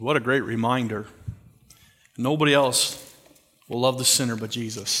What a great reminder. Nobody else will love the sinner but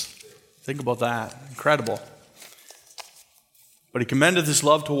Jesus. Think about that. Incredible. But he commended his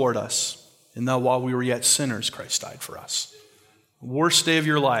love toward us, in that while we were yet sinners, Christ died for us. Worst day of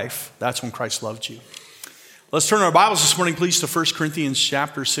your life, that's when Christ loved you. Let's turn our Bibles this morning, please, to 1 Corinthians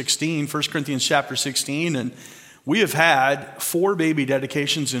chapter 16. 1 Corinthians chapter 16, and we have had 4 baby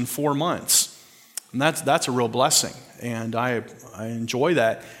dedications in 4 months. And that's a real blessing, and I enjoy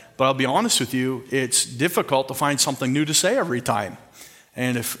that. But I'll be honest with you, it's difficult to find something new to say every time.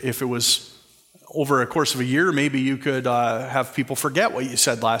 And if it was over a course of a year, maybe you could have people forget what you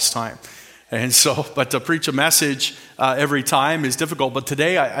said last time. And so, but to preach a message every time is difficult. But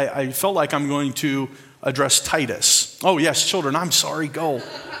today I felt like I'm going to address Titus. Oh yes, children, I'm sorry, go.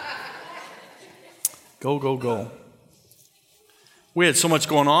 Go. We had so much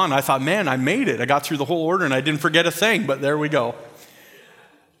going on. I thought, man, I made it. I got through the whole order and I didn't forget a thing, but there we go.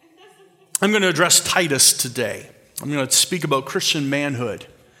 I'm going to address Titus today. I'm going to speak about Christian manhood.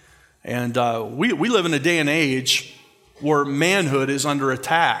 And we live in a day and age where manhood is under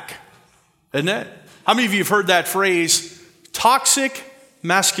attack, isn't it? How many of you have heard that phrase, toxic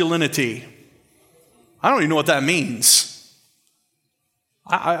masculinity? I don't even know what that means.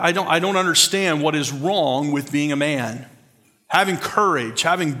 I don't understand what is wrong with being a man. Having courage,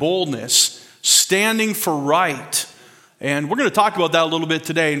 having boldness, standing for right. And we're going to talk about that a little bit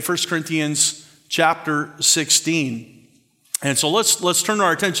today in 1 Corinthians chapter 16. And so let's turn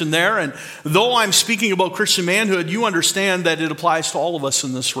our attention there. And though I'm speaking about Christian manhood, you understand that it applies to all of us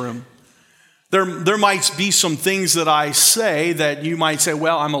in this room. There might be some things that I say that you might say,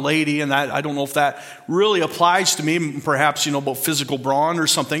 well, I'm a lady, and that I don't know if that really applies to me. Perhaps, about physical brawn or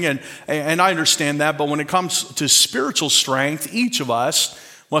something, and I understand that. But when it comes to spiritual strength, each of us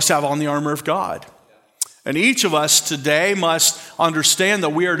must have on the armor of God. And each of us today must understand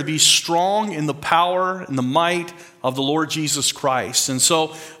that we are to be strong in the power and the might of the Lord Jesus Christ. And so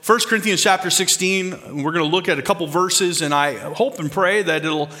 1 Corinthians chapter 16, we're going to look at a couple verses, and I hope and pray that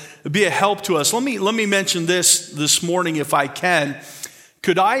it'll be a help to us. Let me mention this morning if I can.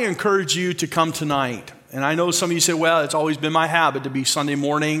 Could I encourage you to come tonight? And I know some of you say, well, it's always been my habit to be Sunday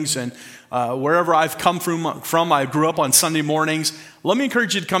mornings, and wherever I've come from, I grew up on Sunday mornings. Let me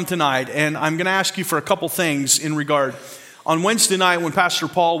encourage you to come tonight, and I'm going to ask you for a couple things in regard. On Wednesday night, when Pastor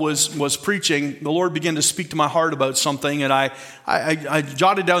Paul was preaching, the Lord began to speak to my heart about something, and I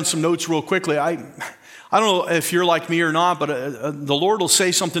jotted down some notes real quickly. I don't know if you're like me or not, but the Lord will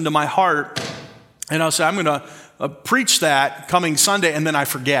say something to my heart, and I'll say, I'm going to preach that coming Sunday, and then I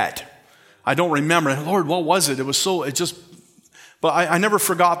forget. I don't remember. Lord, what was it? But I never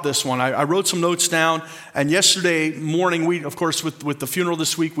forgot this one. I wrote some notes down, and yesterday morning, of course, with the funeral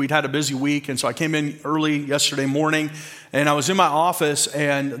this week, we'd had a busy week, and so I came in early yesterday morning, and I was in my office,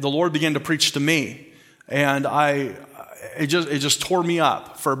 and the Lord began to preach to me, and it just tore me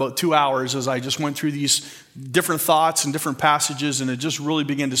up for about 2 hours as I just went through these different thoughts and different passages, and it just really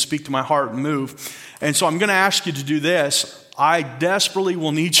began to speak to my heart and move. And so I'm going to ask you to do this. I desperately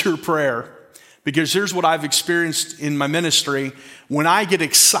will need your prayer. Because here's what I've experienced in my ministry. When I get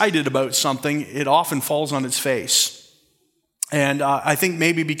excited about something, it often falls on its face. And I think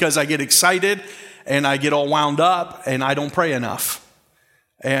maybe because I get excited and I get all wound up and I don't pray enough.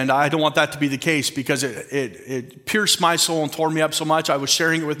 And I don't want that to be the case because it pierced my soul and tore me up so much. I was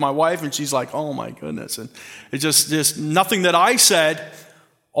sharing it with my wife and she's like, oh my goodness. And it's just nothing that I said,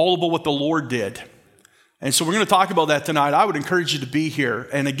 all about what the Lord did. And so we're going to talk about that tonight. I would encourage you to be here.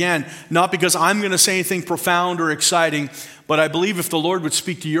 And again, not because I'm going to say anything profound or exciting, but I believe if the Lord would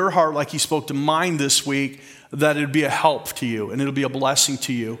speak to your heart like he spoke to mine this week, that it would be a help to you and it'll be a blessing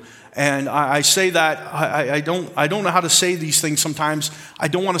to you. And I say that, I don't know how to say these things sometimes. I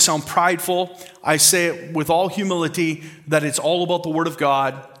don't want to sound prideful. I say it with all humility that it's all about the Word of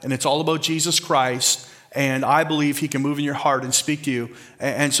God and it's all about Jesus Christ. And I believe he can move in your heart and speak to you.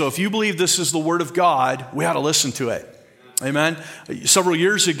 And so if you believe this is the Word of God, we ought to listen to it. Amen. Several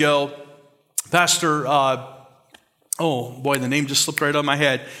years ago, Pastor, the name just slipped right out of my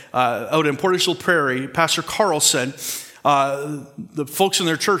head, out in Portage Prairie, Pastor Carlson, the folks in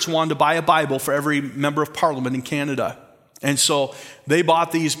their church wanted to buy a Bible for every member of Parliament in Canada. And so they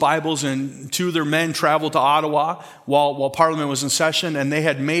bought these Bibles, and 2 of their men traveled to Ottawa while Parliament was in session, and they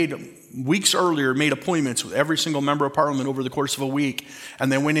had weeks earlier made appointments with every single member of Parliament over the course of a week. And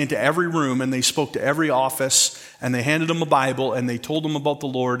they went into every room and they spoke to every office and they handed them a Bible and they told them about the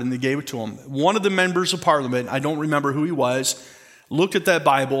Lord and they gave it to them. One of the members of Parliament, I don't remember who he was, looked at that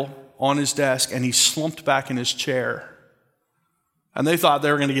Bible on his desk and he slumped back in his chair. And they thought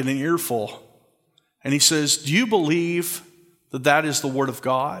they were going to get an earful. And he says, do you believe that that is the Word of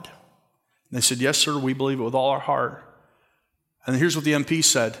God? And they said, yes, sir, we believe it with all our heart. And here's what the MP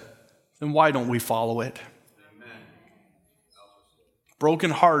said, then why don't we follow it? Amen.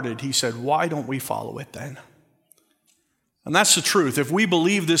 Brokenhearted, he said, why don't we follow it then? And that's the truth. If we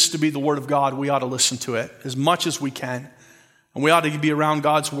believe this to be the Word of God, we ought to listen to it as much as we can. And we ought to be around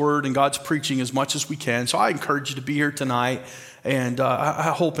God's Word and God's preaching as much as we can. So I encourage you to be here tonight. And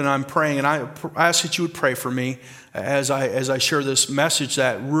I hope and I'm praying, and I ask that you would pray for me as I share this message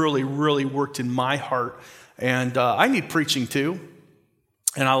that really, really worked in my heart. And I need preaching too.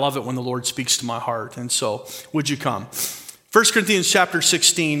 And I love it when the Lord speaks to my heart. And so would you come? 1 Corinthians chapter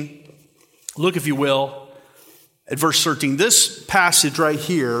 16, look if you will, at verse 13. This passage right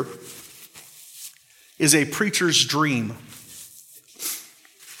here is a preacher's dream.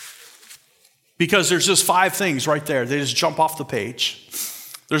 Because there's just 5 things right there. They just jump off the page.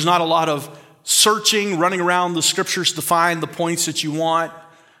 There's not a lot of searching, running around the scriptures to find the points that you want.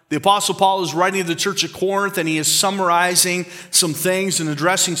 The Apostle Paul is writing to the church at Corinth, and he is summarizing some things and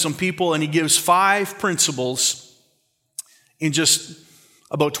addressing some people, and he gives 5 principles in just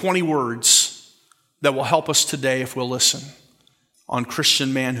about 20 words that will help us today if we'll listen on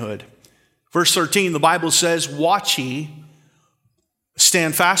Christian manhood. Verse 13, the Bible says, watch ye,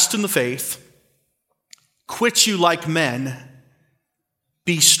 stand fast in the faith, quit you like men,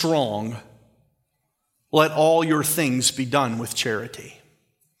 be strong, let all your things be done with charity.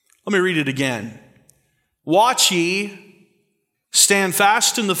 Let me read it again. Watch ye, stand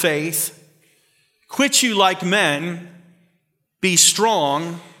fast in the faith, quit you like men, be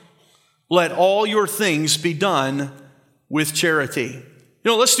strong, let all your things be done with charity.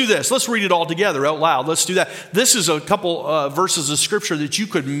 Let's do this. Let's read it all together out loud. Let's do that. This is a couple verses of scripture that you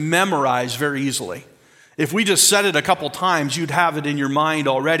could memorize very easily. If we just said it a couple times, you'd have it in your mind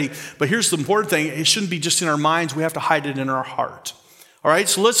already. But here's the important thing. It shouldn't be just in our minds. We have to hide it in our heart. All right,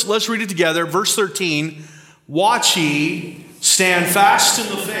 so let's read it together. Verse 13, watch ye, stand fast in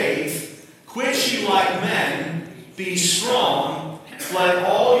the faith, quit ye like men, be strong, let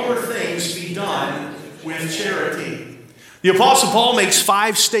all your things be done with charity. The Apostle Paul makes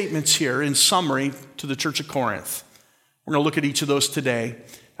 5 statements here in summary to the church of Corinth. We're going to look at each of those today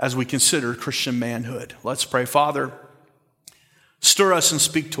as we consider Christian manhood. Let's pray. Father, stir us and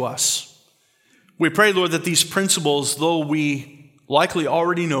speak to us. We pray, Lord, that these principles, though we likely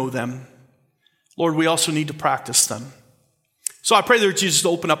already know them, Lord, we also need to practice them. So I pray that you just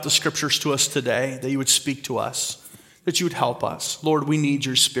open up the scriptures to us today, that you would speak to us, that you would help us. Lord, we need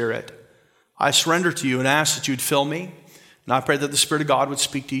your Spirit. I surrender to you and ask that you would fill me, and I pray that the Spirit of God would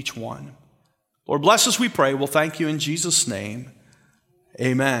speak to each one. Lord, bless us, we pray. We'll thank you in Jesus' name.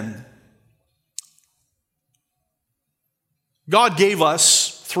 Amen. God gave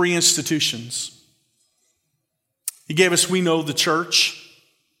us 3 institutions. He gave us, we know, the church,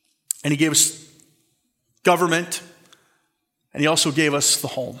 and he gave us government, and he also gave us the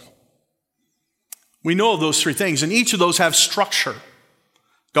home. We know of those 3 things, and each of those have structure.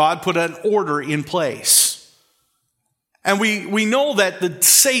 God put an order in place. And we know that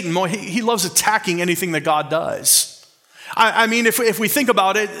Satan, he loves attacking anything that God does. I mean, if we think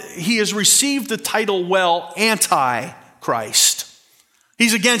about it, he has received the title, well, Antichrist.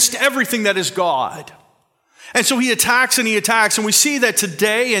 He's against everything that is God. And so he attacks and he attacks. And we see that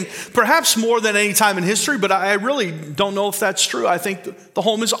today, and perhaps more than any time in history, but I really don't know if that's true. I think the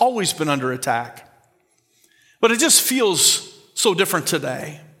home has always been under attack. But it just feels so different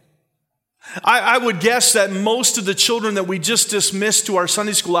today. I would guess that most of the children that we just dismissed to our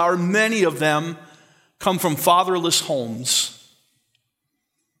Sunday school hour, many of them come from fatherless homes.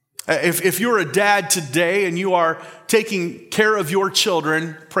 If you're a dad today and you are taking care of your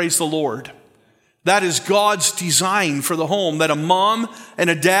children, praise the Lord. That is God's design for the home, that a mom and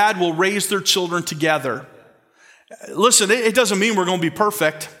a dad will raise their children together. Listen, it doesn't mean we're going to be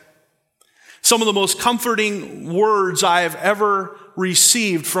perfect. Some of the most comforting words I have ever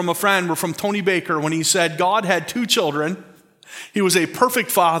received from a friend were from Tony Baker when he said, God had 2 children. He was a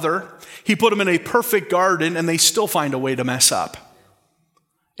perfect father. He put them in a perfect garden, and they still find a way to mess up.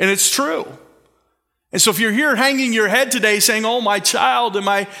 And it's true. And so if you're here hanging your head today saying, oh, my child,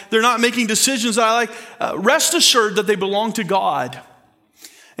 they're not making decisions that I like, rest assured that they belong to God.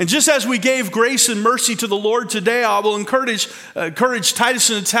 And just as we gave grace and mercy to the Lord today, I will encourage Titus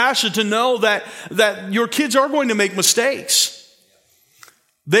and Natasha to know that your kids are going to make mistakes.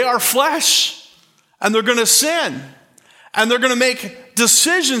 They are flesh, and they're going to sin. And they're going to make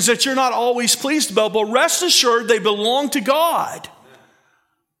decisions that you're not always pleased about. But rest assured, they belong to God.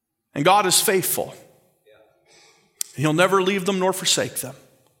 And God is faithful. He'll never leave them nor forsake them.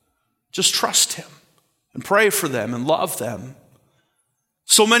 Just trust him and pray for them and love them.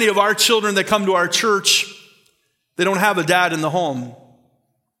 So many of our children that come to our church, they don't have a dad in the home.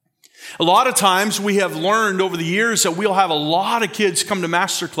 A lot of times we have learned over the years that we'll have a lot of kids come to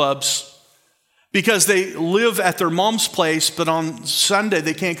Master Clubs because they live at their mom's place, but on Sunday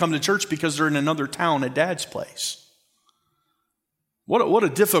they can't come to church because they're in another town at dad's place. What a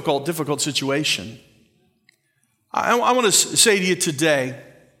difficult situation. I want to say to you today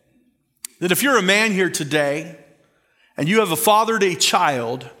that if you're a man here today and you have a fathered a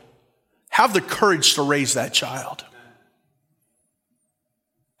child, have the courage to raise that child.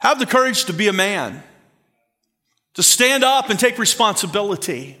 Have the courage to be a man, to stand up and take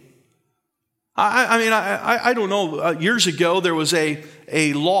responsibility. I don't know. Years ago, there was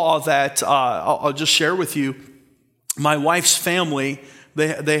a law that I'll just share with you. My wife's family,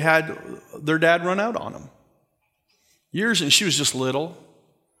 they had their dad run out on them. Years, and she was just little.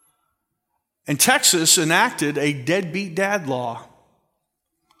 And Texas enacted a deadbeat dad law.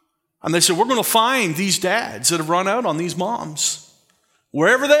 And they said, we're going to find these dads that have run out on these moms.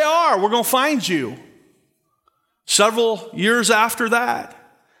 Wherever they are, we're going to find you. Several years after that,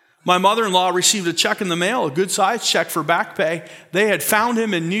 my mother-in-law received a check in the mail, a good-sized check for back pay. They had found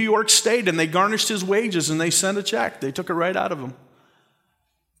him in New York State, and they garnished his wages, and they sent a check. They took it right out of him.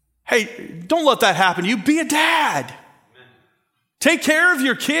 Hey, don't let that happen to you. Be a dad. Take care of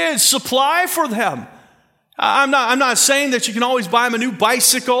your kids. Supply for them. I'm not saying that you can always buy them a new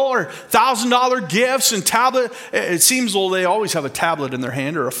bicycle or $1,000 gifts and tablet. It seems though they always have a tablet in their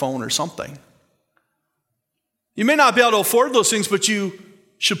hand or a phone or something. You may not be able to afford those things, but you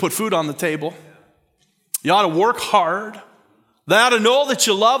should put food on the table. You ought to work hard. They ought to know that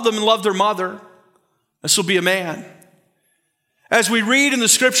you love them and love their mother. This will be a man. As we read in the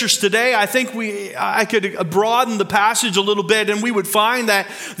scriptures today, I think I could broaden the passage a little bit, and we would find that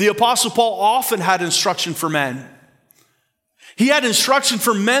the Apostle Paul often had instruction for men. He had instruction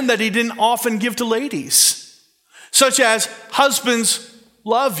for men that he didn't often give to ladies, such as, husbands,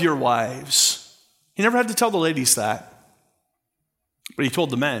 love your wives. He never had to tell the ladies that, but he told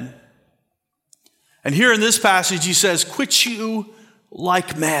the men. And here in this passage, he says, quit you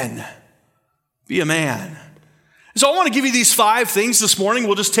like men. Be a man. So I want to give you these 5 things this morning.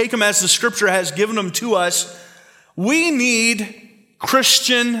 We'll just take them as the scripture has given them to us. We need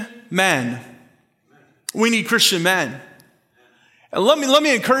Christian men. We need Christian men. And let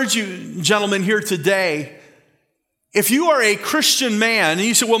me encourage you, gentlemen, here today. If you are a Christian man, and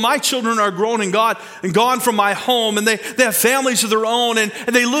you say, well, my children are grown in God and gone from my home, and they have families of their own, and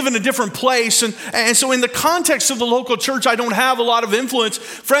they live in a different place. And so in the context of the local church, I don't have a lot of influence.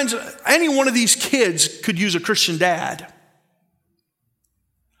 Friends, any one of these kids could use a Christian dad.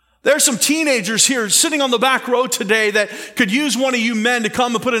 There's some teenagers here sitting on the back row today that could use one of you men to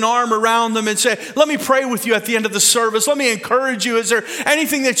come and put an arm around them and say, let me pray with you at the end of the service. Let me encourage you. Is there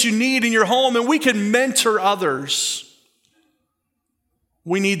anything that you need in your home? And we can mentor others.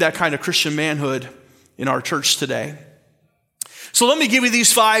 We need that kind of Christian manhood in our church today. So let me give you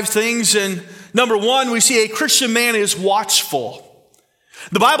these 5 things. And number 1, we see a Christian man is watchful.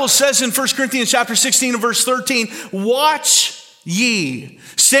 The Bible says in 1 Corinthians chapter 16 and verse 13, watch ye,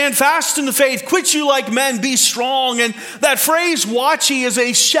 stand fast in the faith, quit you like men, be strong. And that phrase, watch ye, is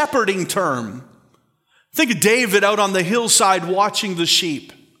a shepherding term. Think of David out on the hillside watching the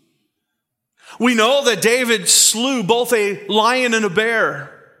sheep. We know that David slew both a lion and a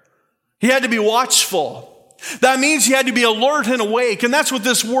bear. He had to be watchful. That means he had to be alert and awake. And that's what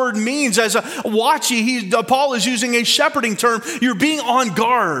this word means. As a watchy, Paul is using a shepherding term. You're being on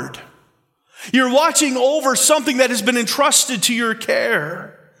guard. You're watching over something that has been entrusted to your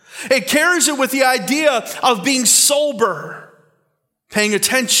care. It carries it with the idea of being sober, paying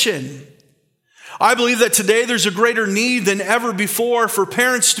attention. I believe that today there's a greater need than ever before for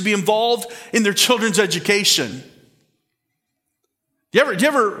parents to be involved in their children's education. Do you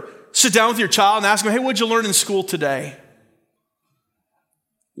ever sit down with your child and ask them, hey, what'd you learn in school today?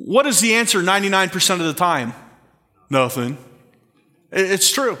 What is the answer 99% of the time? Nothing.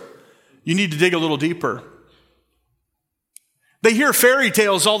 It's true. You need to dig a little deeper. They hear fairy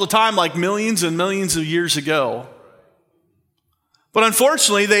tales all the time, like millions and millions of years ago. But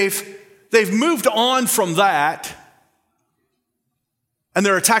unfortunately, they've moved on from that, and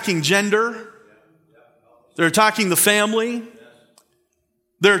they're attacking gender. They're attacking the family.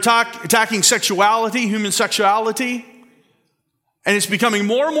 They're attacking sexuality, human sexuality. And it's becoming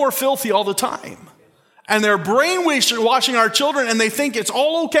more and more filthy all the time. And they're brainwashing our children, and they think it's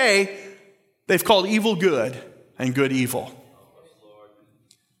all okay. They've called evil good and good evil.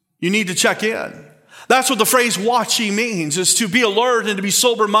 You need to check in. That's what the phrase watchy means, is to be alert and to be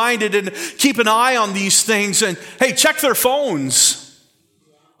sober-minded and keep an eye on these things. And hey, check their phones.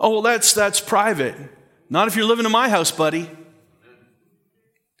 Oh, well, that's private. Not if you're living in my house, buddy.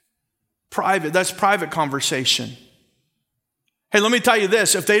 Private, that's private conversation. Hey, let me tell you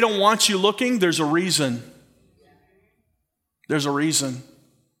this. If they don't want you looking, there's a reason. There's a reason.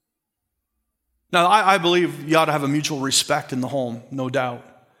 Now, I believe you ought to have a mutual respect in the home, no doubt.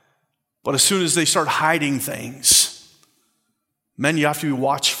 But as soon as they start hiding things, men, you have to be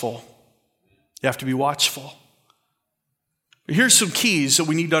watchful. You have to be watchful. Here's some keys that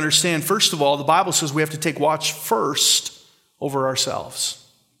we need to understand. First of all, the Bible says we have to take watch first over ourselves.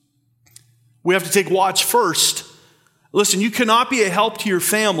 We have to take watch first. Listen, you cannot be a help to your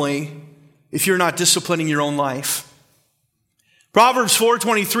family if you're not disciplining your own life. Proverbs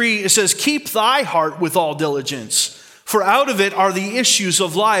 4:23, it says, keep thy heart with all diligence, for out of it are the issues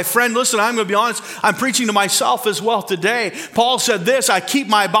of life. Friend, listen, I'm going to be honest. I'm preaching to myself as well today. Paul said this, I keep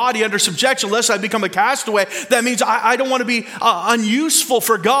my body under subjection lest I become a castaway. That means I don't want to be unuseful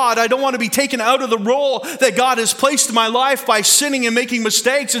for God. I don't want to be taken out of the role that God has placed in my life by sinning and making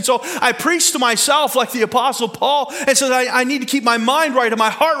mistakes. And so I preach to myself like the Apostle Paul and says, I need to keep my mind right and my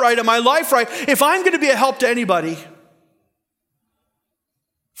heart right and my life right if I'm going to be a help to anybody.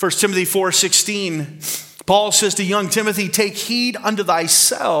 1 Timothy 4:16, Paul says to young Timothy, take heed unto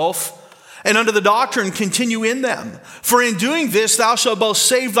thyself and unto the doctrine continue in them. For in doing this thou shalt both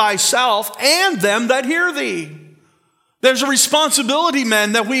save thyself and them that hear thee. There's a responsibility,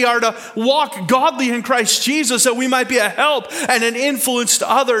 men, that we are to walk godly in Christ Jesus, that we might be a help and an influence to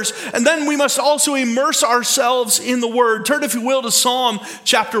others. And then we must also immerse ourselves in the Word. Turn, if you will, to Psalm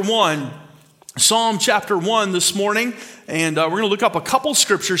chapter 1. Psalm chapter 1 this morning. And we're going to look up a couple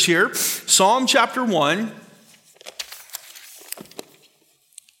scriptures here. Psalm chapter 1.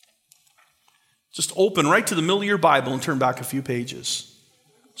 Just open right to the middle of your Bible and turn back a few pages.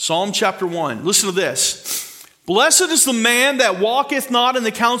 Psalm chapter 1. Listen to this. Blessed is the man that walketh not in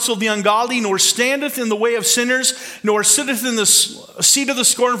the counsel of the ungodly, nor standeth in the way of sinners, nor sitteth in the seat of the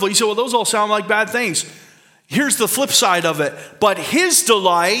scornful. You say, well, those all sound like bad things. Here's the flip side of it. But his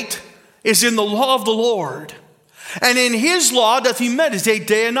delight is in the law of the Lord. And in his law doth he meditate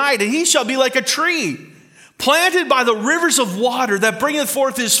day and night. And he shall be like a tree planted by the rivers of water that bringeth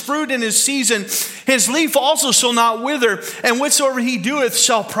forth his fruit in his season. His leaf also shall not wither, and whatsoever he doeth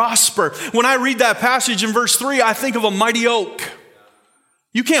shall prosper. When I read that passage in verse 3, I think of a mighty oak.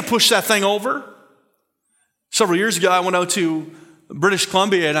 You can't push that thing over. Several years ago, I went out to British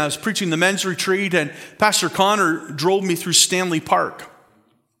Columbia and I was preaching the men's retreat, and Pastor Connor drove me through Stanley Park.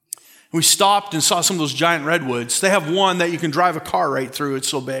 We stopped and saw some of those giant redwoods. They have one that you can drive a car right through. It's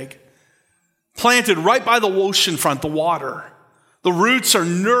so big. Planted right by the ocean front, the water. The roots are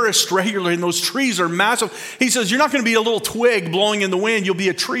nourished regularly and those trees are massive. He says, you're not going to be a little twig blowing in the wind. You'll be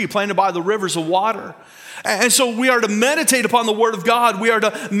a tree planted by the rivers of water. And so we are to meditate upon the Word of God. We are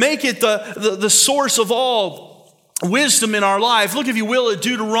to make it the source of all wisdom in our life. Look, if you will, at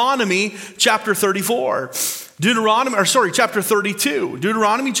Deuteronomy chapter 34. Chapter 32.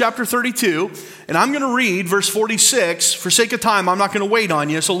 Deuteronomy chapter 32. And I'm going to read verse 46. For sake of time, I'm not going to wait on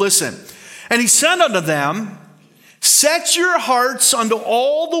you, so listen. And he said unto them, set your hearts unto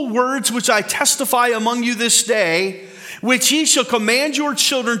all the words which I testify among you this day, which ye shall command your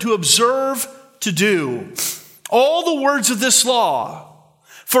children to observe to do. All the words of this law.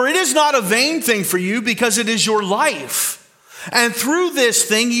 For it is not a vain thing for you, because it is your life. And through this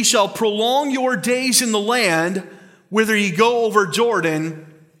thing ye shall prolong your days in the land, whither ye go over Jordan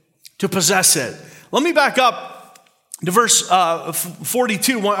to possess it. Let me back up to verse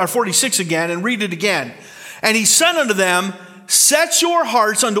 42 or 46 again and read it again. And he said unto them, set your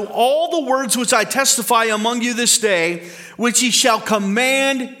hearts unto all the words which I testify among you this day, which ye shall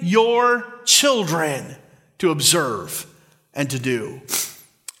command your children to observe and to do.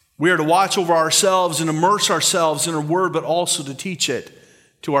 We are to watch over ourselves and immerse ourselves in our word, but also to teach it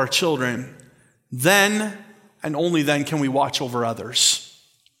to our children. Then, and only then, can we watch over others.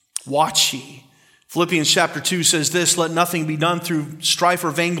 Watch ye. Philippians chapter 2 says this, let nothing be done through strife or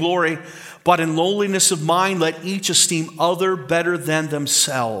vainglory, but in lowliness of mind, let each esteem other better than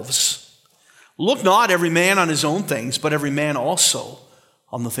themselves. Look not every man on his own things, but every man also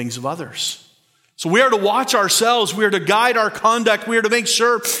on the things of others. So we are to watch ourselves. We are to guide our conduct. We are to make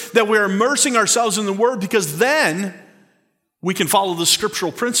sure that we are immersing ourselves in the Word, because then we can follow the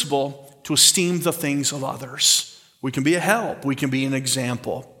scriptural principle to esteem the things of others. We can be a help. We can be an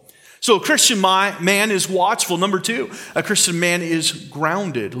example. So a Christian man is watchful. Number 2, a Christian man is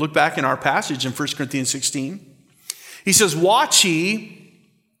grounded. Look back in our passage in 1 Corinthians 16. He says, watch ye,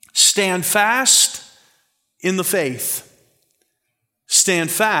 stand fast in the faith.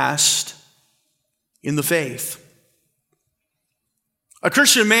 Stand fast in the faith. A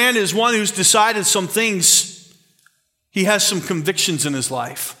Christian man is one who's decided some things. He has some convictions in his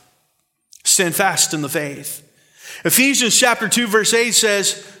life. Stand fast in the faith. Ephesians chapter 2 verse 8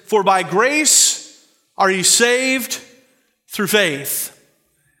 says, "For by grace are ye saved through faith."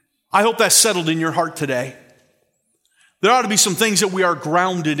 I hope that's settled in your heart today. There ought to be some things that we are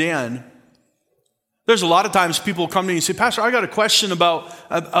grounded in. There's a lot of times people come to me and say, "Pastor, I got a question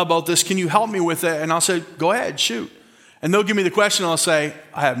about this. Can you help me with it?" And I'll say, "Go ahead, shoot." And they'll give me the question and I'll say,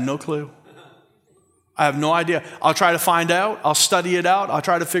 "I have no clue. I have no idea. I'll try to find out. I'll study it out. I'll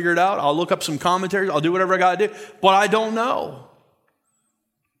try to figure it out. I'll look up some commentaries. I'll do whatever I got to do. But I don't know."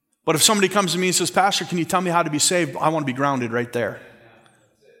 But if somebody comes to me and says, "Pastor, can you tell me how to be saved?" I want to be grounded right there.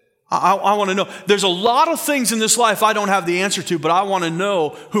 I want to know. There's a lot of things in this life I don't have the answer to, but I want to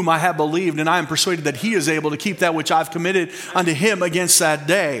know whom I have believed, and I am persuaded that he is able to keep that which I've committed unto him against that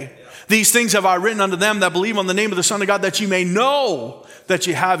day. "These things have I written unto them that believe on the name of the Son of God, that you may know that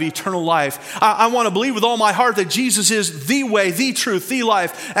you have eternal life." I want to believe with all my heart that Jesus is the way, the truth, the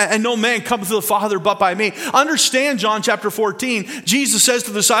life, and no man cometh to the Father but by me. Understand John chapter 14. Jesus says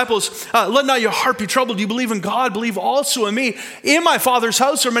to the disciples, "Let not your heart be troubled. You believe in God, believe also in me. In my Father's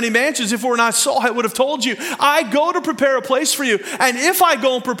house are many mansions. If it were not so, I would have told you. I go to prepare a place for you. And if I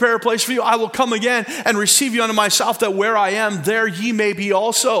go and prepare a place for you, I will come again and receive you unto myself, that where I am, there ye may be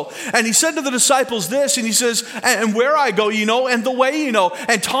also." And he said to the disciples this, and he says, "And where I go, you know, and the way you know."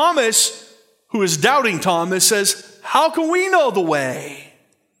 And Thomas, who is doubting Thomas, says, "How can we know the way?"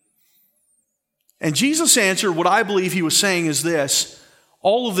 And Jesus answered, what I believe he was saying is this: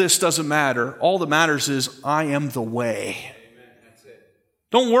 all of this doesn't matter. All that matters is I am the way. Amen. That's it.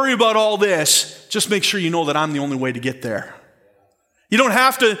 Don't worry about all this. Just make sure you know that I'm the only way to get there. You don't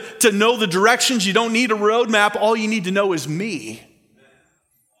have to know the directions. You don't need a roadmap. All you need to know is me.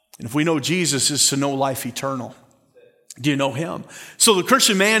 And if we know Jesus, is to know life eternal. Do you know him? So the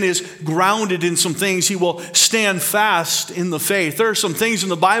Christian man is grounded in some things. He will stand fast in the faith. There are some things in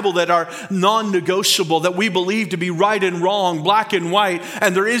the Bible that are non-negotiable, that we believe to be right and wrong, black and white,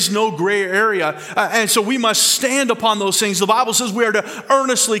 and there is no gray area. And so we must stand upon those things. The Bible says we are to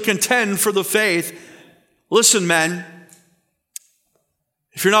earnestly contend for the faith. Listen, men,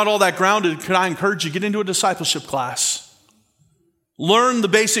 if you're not all that grounded, could I encourage you, get into a discipleship class. Learn the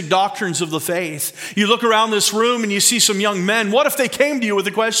basic doctrines of the faith. You look around this room and you see some young men. What if they came to you with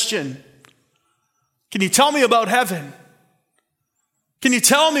a question? Can you tell me about heaven? Can you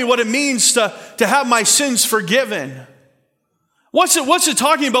tell me what it means to have my sins forgiven? What's it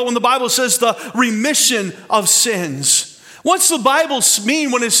talking about when the Bible says the remission of sins? What's the Bible mean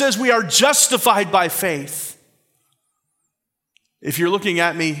when it says we are justified by faith? If you're looking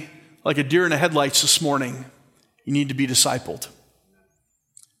at me like a deer in the headlights this morning, you need to be discipled,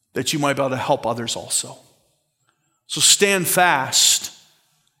 that you might be able to help others also. So stand fast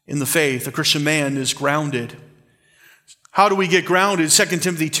in the faith. A Christian man is grounded. How do we get grounded? 2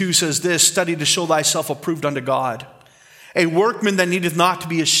 Timothy 2 says this: "Study to show thyself approved unto God, a workman that needeth not to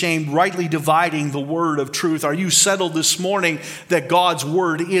be ashamed, rightly dividing the word of truth." Are you settled this morning that God's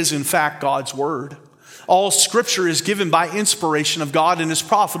word is in fact God's word? All scripture is given by inspiration of God and is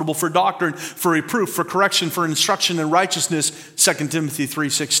profitable for doctrine, for reproof, for correction, for instruction in righteousness. 2 Timothy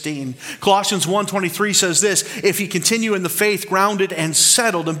 3:16. Colossians 1:23 says this: "If ye continue in the faith, grounded and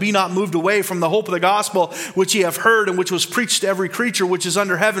settled, and be not moved away from the hope of the gospel, which ye have heard, and which was preached to every creature which is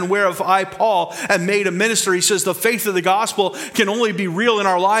under heaven, whereof I, Paul, am made a minister." He says the faith of the gospel can only be real in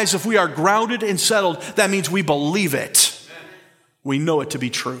our lives if we are grounded and settled. That means we believe it. We know it to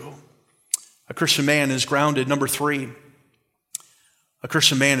be true. A Christian man is grounded. Number 3, a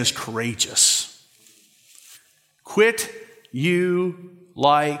Christian man is courageous. Quit you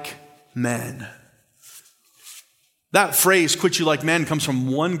like men. That phrase, "quit you like men," comes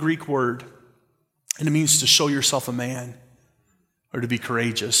from one Greek word, and it means to show yourself a man or to be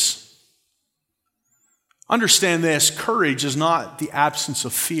courageous. Understand this: courage is not the absence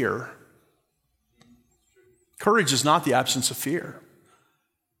of fear. Courage is not the absence of fear.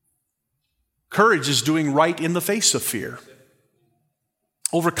 Courage is doing right in the face of fear,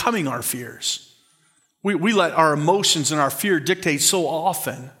 overcoming our fears. We let our emotions and our fear dictate so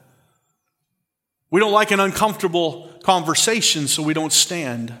often. We don't like an uncomfortable conversation, so we don't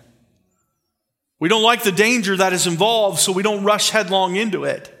stand. We don't like the danger that is involved, so we don't rush headlong into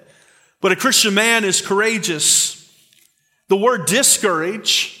it. But a Christian man is courageous. The word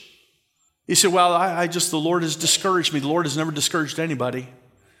discourage, you say, "Well, the Lord has discouraged me." The Lord has never discouraged anybody.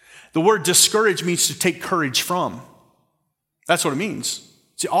 The word discourage means to take courage from. That's what it means.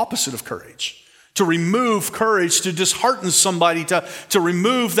 It's the opposite of courage. to remove courage, to dishearten somebody, to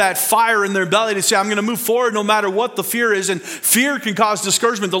remove that fire in their belly, to say, I'm going to move forward no matter what the fear is. And fear can cause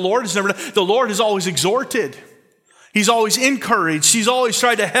discouragement. The Lord has always exhorted. He's always encouraged. He's always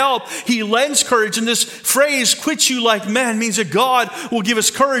tried to help. He lends courage. And this phrase, quit you like men, means that God will give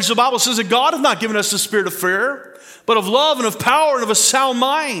us courage. The Bible says that God has not given us the spirit of fear, but of love and of power and of a sound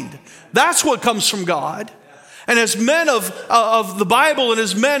mind. That's what comes from God. And as men of the Bible and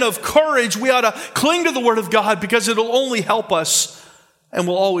as men of courage, we ought to cling to the Word of God because it'll only help us and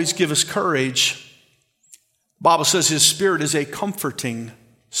will always give us courage. The Bible says His Spirit is a comforting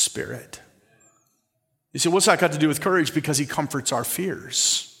Spirit. You say, what's that got to do with courage? Because He comforts our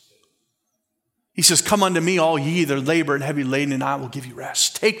fears. He says, come unto me, all ye that labor and heavy laden, and I will give you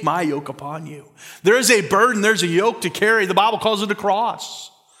rest. Take my yoke upon you. There is a burden, there's a yoke to carry. The Bible calls it a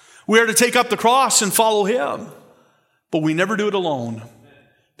cross. We are to take up the cross and follow Him. But we never do it alone.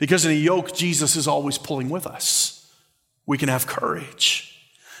 Because in a yoke, Jesus is always pulling with us. We can have courage.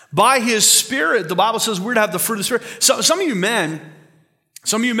 By His Spirit, the Bible says we're to have the fruit of the Spirit. So, some of you men,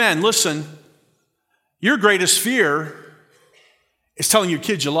 listen, your greatest fear is telling your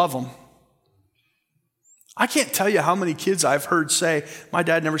kids you love them. I can't tell you how many kids I've heard say, my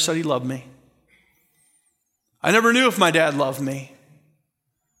dad never said he loved me. I never knew if my dad loved me.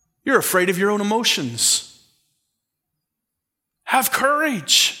 You're afraid of your own emotions. Have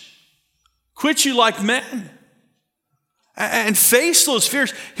courage. Quit you like men. And face those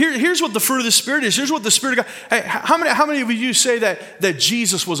fears. Here's what the fruit of the Spirit is. Here's what the Spirit of God. Hey, how many of you say that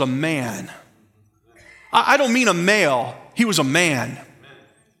Jesus was a man? I don't mean a male. He was a man.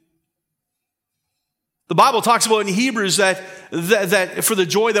 The Bible talks about in Hebrews that for the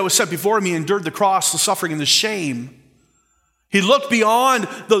joy that was set before Him, He endured the cross, the suffering, and the shame. He looked beyond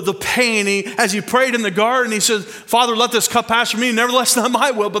the pain. As He prayed in the garden, He said, Father, let this cup pass from me. Nevertheless, not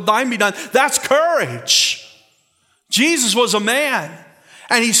my will, but thine be done. That's courage. Jesus was a man,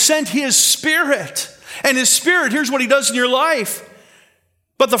 and He sent His Spirit. And His Spirit, here's what He does in your life.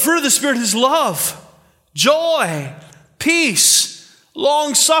 But the fruit of the Spirit is love, joy, peace,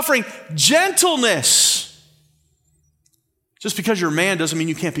 long-suffering, gentleness. Just because you're a man doesn't mean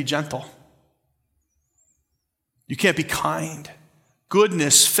you can't be gentle. You can't be kind.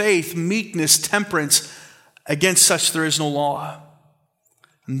 Goodness, faith, meekness, temperance. Against such there is no law.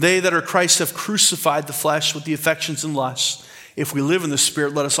 And they that are Christ have crucified the flesh with the affections and lusts. If we live in the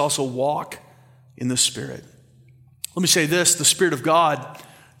Spirit, let us also walk in the Spirit. Let me say this. The Spirit of God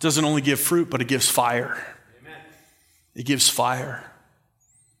doesn't only give fruit, but it gives fire. Amen. It gives fire.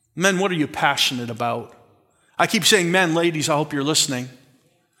 Men, what are you passionate about? I keep saying men, ladies, I hope you're listening.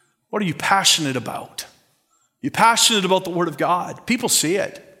 What are you passionate about? You're passionate about the Word of God. People see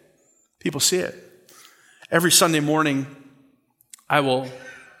it. People see it. Every Sunday morning, I will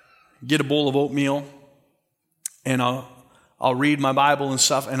get a bowl of oatmeal, and I'll read my Bible and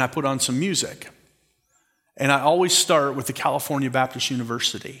stuff, and I put on some music. And I always start with the California Baptist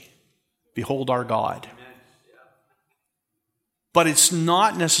University, Behold Our God. But it's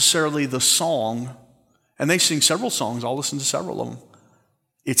not necessarily the song, and they sing several songs. I'll listen to several of them.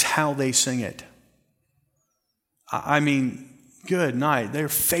 It's how they sing it. I mean, good night. Their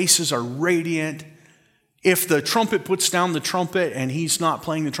faces are radiant. If the trumpet puts down the trumpet and he's not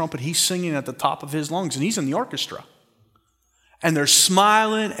playing the trumpet, he's singing at the top of his lungs, and he's in the orchestra. And they're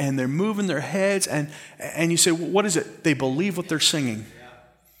smiling and they're moving their heads, and you say, well, what is it? They believe what they're singing.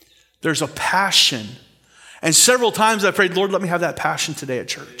 There's a passion. And several times I prayed, Lord, let me have that passion today at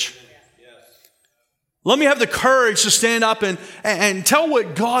church. Let me have the courage to stand up and tell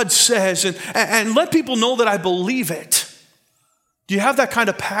what God says and let people know that I believe it. Do you have that kind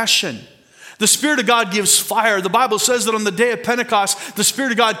of passion? The Spirit of God gives fire. The Bible says that on the day of Pentecost, the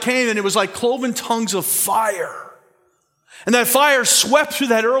Spirit of God came and it was like cloven tongues of fire. And that fire swept through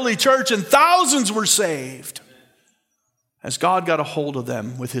that early church and thousands were saved as God got a hold of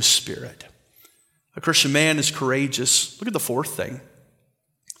them with His Spirit. A Christian man is courageous. Look at the fourth thing.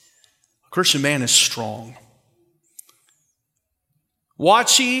 A Christian man is strong.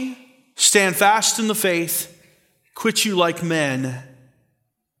 Watch ye, stand fast in the faith, quit you like men,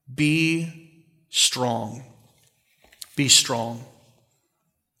 be strong. Be strong.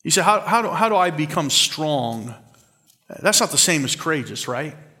 You say, how do I become strong? That's not the same as courageous,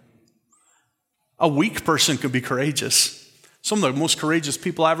 right? A weak person could be courageous. Some of the most courageous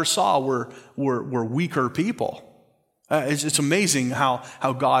people I ever saw were weaker people. It's amazing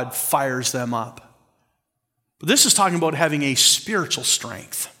how God fires them up. But this is talking about having a spiritual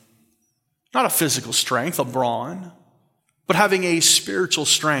strength. Not a physical strength, a brawn, but having a spiritual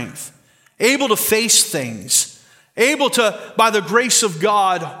strength. Able to face things. Able to, by the grace of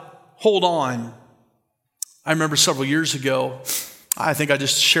God, hold on. I remember several years ago, I think I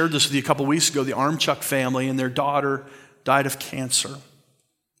just shared this with you a couple weeks ago, the Armchuk family and their daughter died of cancer.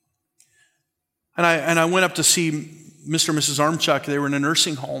 And I went up to see Mr. and Mrs. Armchuk. They were in a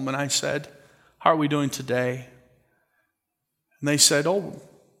nursing home, and I said, "How are we doing today?" And they said, "Oh,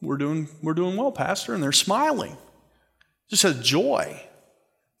 we're doing well, Pastor." And they're smiling. Just had joy.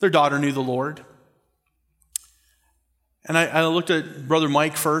 Their daughter knew the Lord. And I looked at Brother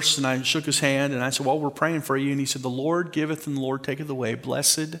Mike first, and I shook his hand, and I said, "Well, we're praying for you." And he said, "The Lord giveth and the Lord taketh away.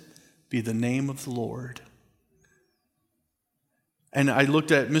 Blessed be the name of the Lord." And I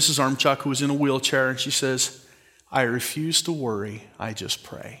looked at Mrs. Armchuk, who was in a wheelchair, and she says, "I refuse to worry, I just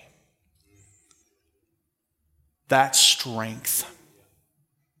pray." That's strength.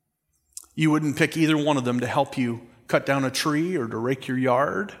 You wouldn't pick either one of them to help you cut down a tree or to rake your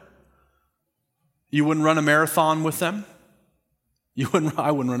yard. You wouldn't run a marathon with them.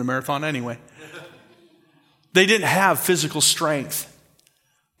 I wouldn't run a marathon anyway. They didn't have physical strength,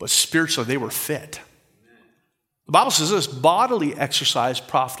 but spiritually they were fit. The Bible says this, bodily exercise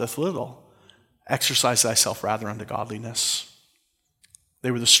profiteth little. Exercise thyself rather unto godliness.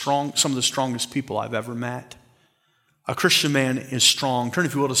 They were some of the strongest people I've ever met. A Christian man is strong. Turn,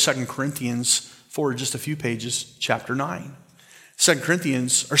 if you will, to 2 Corinthians, forward just a few pages, chapter 9.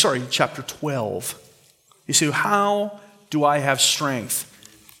 Chapter 12. You see, how do I have strength?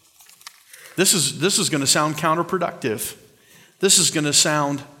 This is going to sound counterproductive. This is going to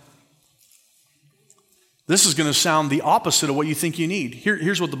sound the opposite of what you think you need.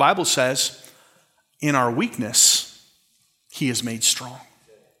 Here's what the Bible says. In our weakness, he is made strong.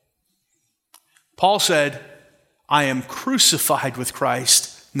 Paul said, "I am crucified with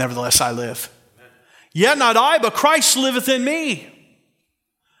Christ, nevertheless I live. Yet not I, but Christ liveth in me."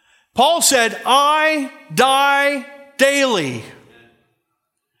 Paul said, "I die daily."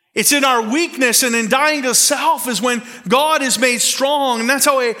 It's in our weakness and in dying to self is when God is made strong. And that's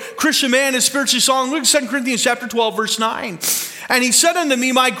how a Christian man is spiritually strong. Look at 2 Corinthians chapter 12, verse 9. "And he said unto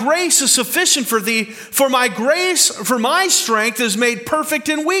me, My grace is sufficient for thee, for my strength is made perfect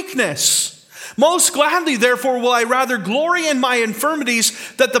in weakness. Most gladly, therefore, will I rather glory in my infirmities,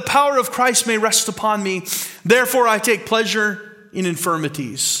 that the power of Christ may rest upon me. Therefore, I take pleasure in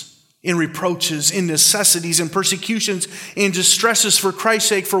infirmities, in reproaches, in necessities, in persecutions, in distresses for Christ's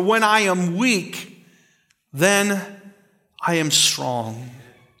sake. For when I am weak, then I am strong."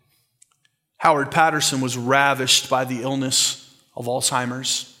 Howard Patterson was ravished by the illness of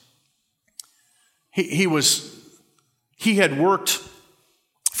Alzheimer's. He had worked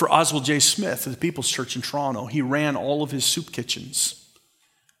for Oswald J. Smith at the People's Church in Toronto. He ran all of his soup kitchens.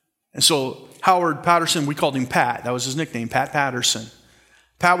 And so Howard Patterson, we called him Pat. That was his nickname, Pat Patterson.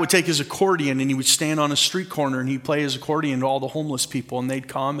 Pat would take his accordion and he would stand on a street corner and he'd play his accordion to all the homeless people, and they'd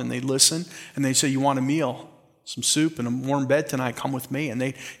come and they'd listen and they'd say, "You want a meal? Some soup and a warm bed tonight, come with me." And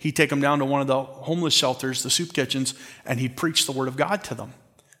he'd take them down to one of the homeless shelters, the soup kitchens, and he'd preach the word of God to them.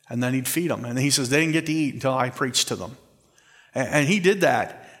 And then he'd feed them. And he says, they didn't get to eat until I preached to them. And he did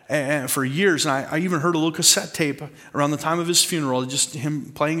that for years. And I even heard a little cassette tape around the time of his funeral, just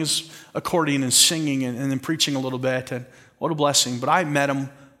him playing his accordion and singing and then preaching a little bit. And what a blessing. But I met him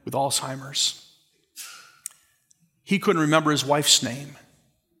with Alzheimer's. He couldn't remember his wife's name.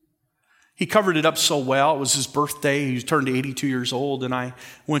 He covered it up so well. It was his birthday. He turned 82 years old. And I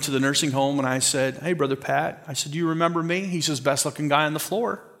went to the nursing home and I said, "Hey, Brother Pat." I said, "Do you remember me?" He says, "Best looking guy on the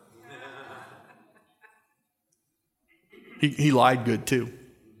floor." He lied good too.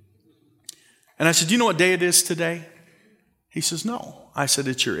 And I said, "Do you know what day it is today?" He says, "No." I said,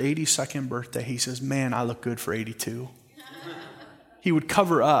 "It's your 82nd birthday." He says, "Man, I look good for 82. He would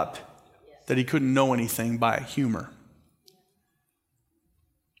cover up that he couldn't know anything by humor.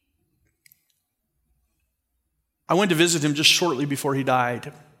 I went to visit him just shortly before he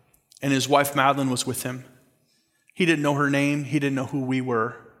died, and his wife Madeline was with him. He didn't know her name. He didn't know who we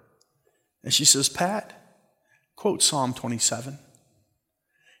were. And she says, "Pat, quote Psalm 27.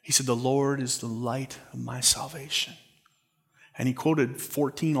 He said, 'The Lord is the light of my salvation.'" And he quoted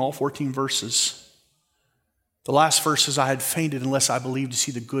all 14 verses. The last verse says, "I had fainted unless I believed to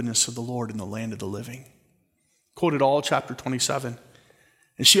see the goodness of the Lord in the land of the living." Quoted all chapter 27.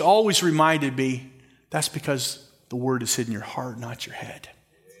 And she always reminded me, that's because the word is hid in your heart, not your head.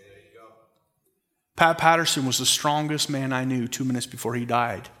 Pat Patterson was the strongest man I knew 2 minutes before he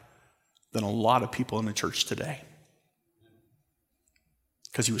died than a lot of people in the church today,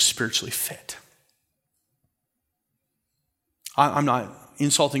 because he was spiritually fit. I'm not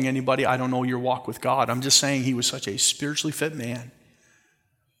insulting anybody. I don't know your walk with God. I'm just saying he was such a spiritually fit man.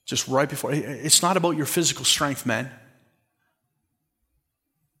 Just right before. It's not about your physical strength, man.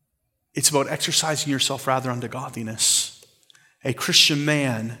 It's about exercising yourself rather unto godliness. A Christian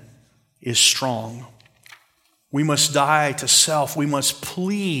man is strong. We must die to self. We must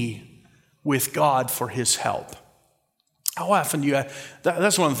plead with God for his help. How often do you,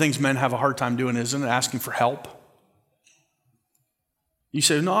 that's one of the things men have a hard time doing, isn't it? Asking for help. You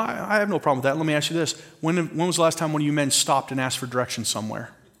say, no, I have no problem with that. Let me ask you this. When was the last time one of you men stopped and asked for directions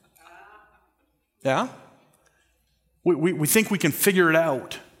somewhere? Yeah? We think we can figure it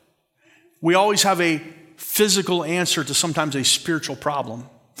out. We always have a physical answer to sometimes a spiritual problem.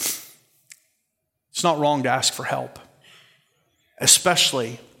 It's not wrong to ask for help,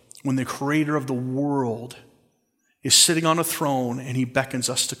 especially when the creator of the world is sitting on a throne and he beckons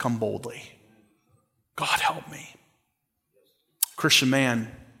us to come boldly. God help me. A Christian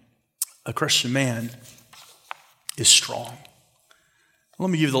man is strong. Let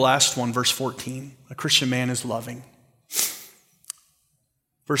me give you the last one, verse 14. A Christian man is loving.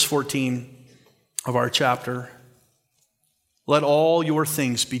 Verse 14 of our chapter. Let all your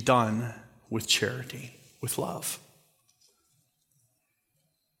things be done with charity, with love.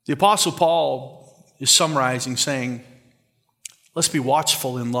 The Apostle Paul is summarizing, saying, let's be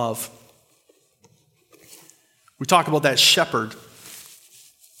watchful in love. We talk about that shepherd.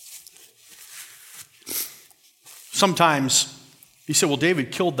 Sometimes you say, well,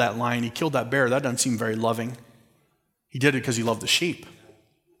 David killed that lion, he killed that bear. That doesn't seem very loving. He did it because he loved the sheep.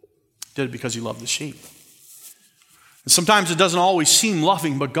 He did it because he loved the sheep. And sometimes it doesn't always seem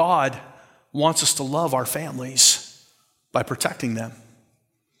loving, but God wants us to love our families by protecting them.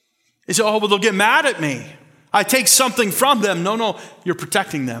 They say, oh, well, they'll get mad at me. I take something from them. No, you're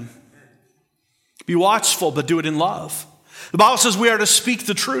protecting them. Be watchful, but do it in love. The Bible says we are to speak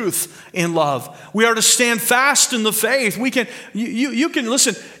the truth in love. We are to stand fast in the faith. You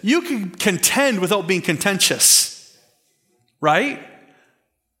can contend without being contentious. Right?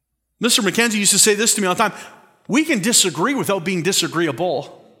 Mr. McKenzie used to say this to me all the time. We can disagree without being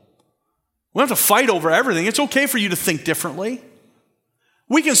disagreeable. We don't have to fight over everything. It's okay for you to think differently.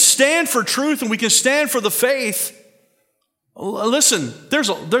 We can stand for truth and we can stand for the faith. Listen, there's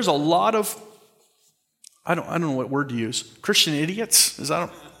a lot of, I don't know what word to use. Christian idiots? Is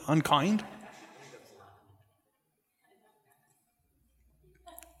that unkind?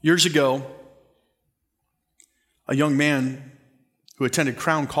 Years ago, a young man who attended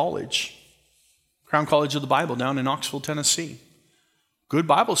Crown College of the Bible down in Knoxville, Tennessee. Good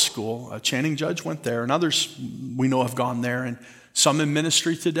Bible school. Channing Judge went there, and others we know have gone there, and some in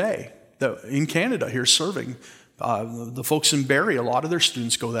ministry today in Canada here serving. The folks in Barrie, a lot of their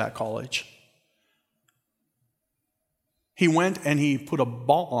students go to that college. He went and he put a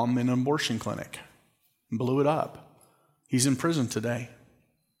bomb in an abortion clinic and blew it up. He's in prison today.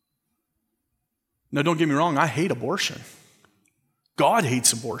 Now, don't get me wrong, I hate abortion. God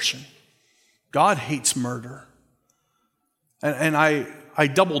hates abortion. God hates murder. And I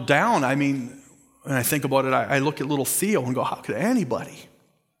double down. I mean, when I think about it, I look at little Theo and go, how could anybody?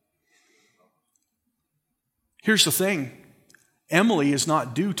 Here's the thing. Emily is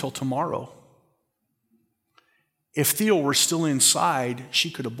not due till tomorrow. If Theo were still inside, she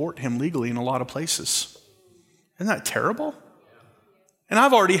could abort him legally in a lot of places. Isn't that terrible? And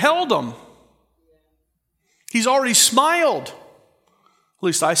I've already held him. He's already smiled. At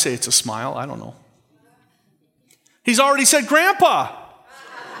least I say it's a smile. I don't know. He's already said, Grandpa.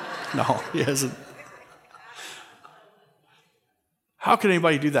 No, he hasn't. How could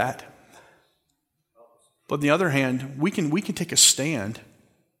anybody do that? But on the other hand, we can take a stand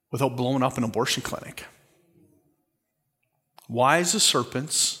without blowing up an abortion clinic. Wise as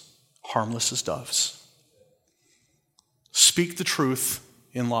serpents, harmless as doves. Speak the truth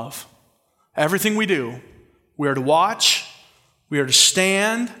in love. Everything we do, we are to watch, we are to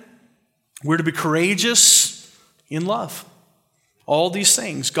stand, we're to be courageous in love. All these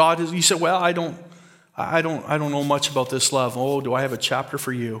things. God is, you said, well, I don't know much about this love. Oh, do I have a chapter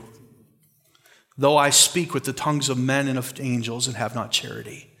for you? Though I speak with the tongues of men and of angels and have not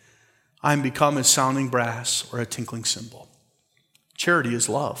charity, I am become as sounding brass or a tinkling cymbal. Charity is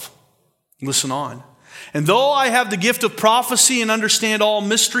love. Listen on. And though I have the gift of prophecy and understand all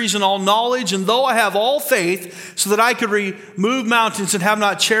mysteries and all knowledge, and though I have all faith so that I could remove mountains and have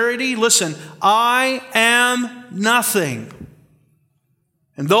not charity, listen, I am nothing.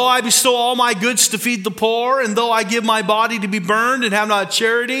 And though I bestow all my goods to feed the poor, and though I give my body to be burned and have not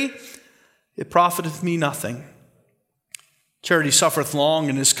charity, it profiteth me nothing. Charity suffereth long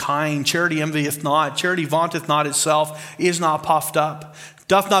and is kind. Charity envieth not. Charity vaunteth not itself, is not puffed up,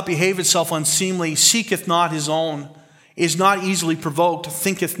 doth not behave itself unseemly, seeketh not his own, is not easily provoked,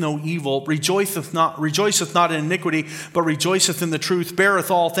 thinketh no evil, rejoiceth not in iniquity, but rejoiceth in the truth, beareth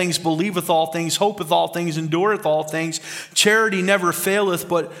all things, believeth all things, hopeth all things, endureth all things. Charity never faileth,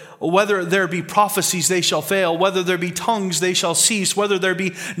 but whether there be prophecies, they shall fail. Whether there be tongues, they shall cease. Whether there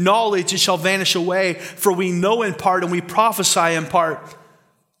be knowledge, it shall vanish away. For we know in part, and we prophesy in part.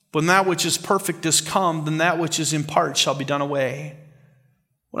 When that which is perfect is come, then that which is in part shall be done away.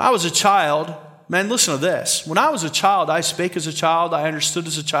 When I was a child, man, listen to this. When I was a child, I spake as a child, I understood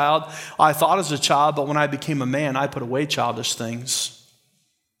as a child, I thought as a child, but when I became a man, I put away childish things.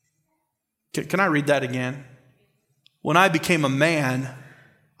 Can I read that again? When I became a man,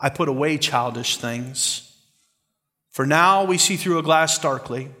 I put away childish things. For now we see through a glass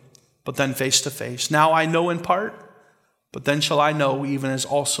darkly, but then face to face. Now I know in part, but then shall I know, even as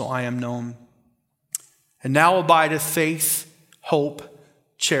also I am known. And now abideth faith, hope,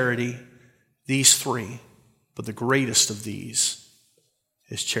 charity, these three, but the greatest of these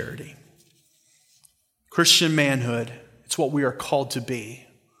is charity. Christian manhood, it's what we are called to be.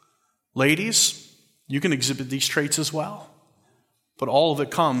 Ladies, you can exhibit these traits as well, but all of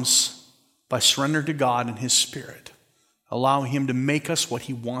it comes by surrender to God and His Spirit, allowing Him to make us what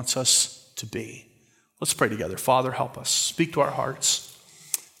He wants us to be. Let's pray together. Father, help us. Speak to our hearts.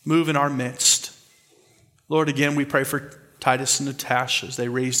 Move in our midst. Lord, again, we pray for Titus and Natasha as they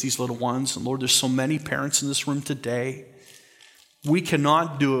raise these little ones. And Lord, there's so many parents in this room today. We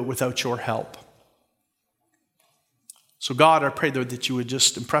cannot do it without your help. So God, I pray that you would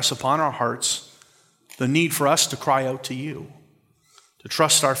just impress upon our hearts the need for us to cry out to you, to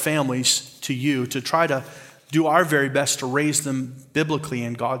trust our families to you, to try to do our very best to raise them biblically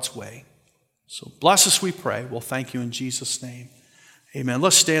in God's way. So bless us, we pray. We'll thank you in Jesus' name. Amen.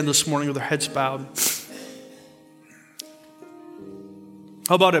 Let's stand this morning with our heads bowed.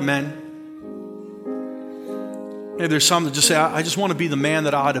 How about it, men? Maybe there's some that just say, I just want to be the man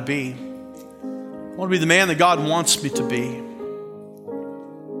that I ought to be. I want to be the man that God wants me to be.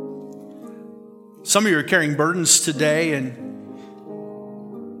 Some of you are carrying burdens today, and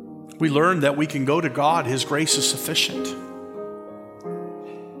we learned that we can go to God. His grace is sufficient.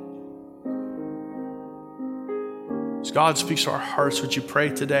 As God speaks to our hearts, would you pray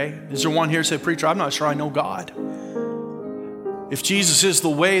today? Is there one here who say, preacher, I'm not sure I know God. If Jesus is the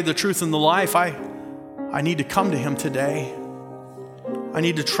way, the truth, and the life, I need to come to Him today. I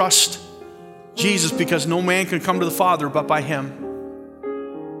need to trust Jesus because no man can come to the Father but by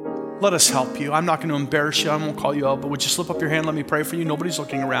Him. Let us help you. I'm not going to embarrass you. I won't call you out, but would you slip up your hand? Let me pray for you. Nobody's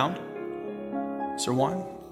looking around. Is there one?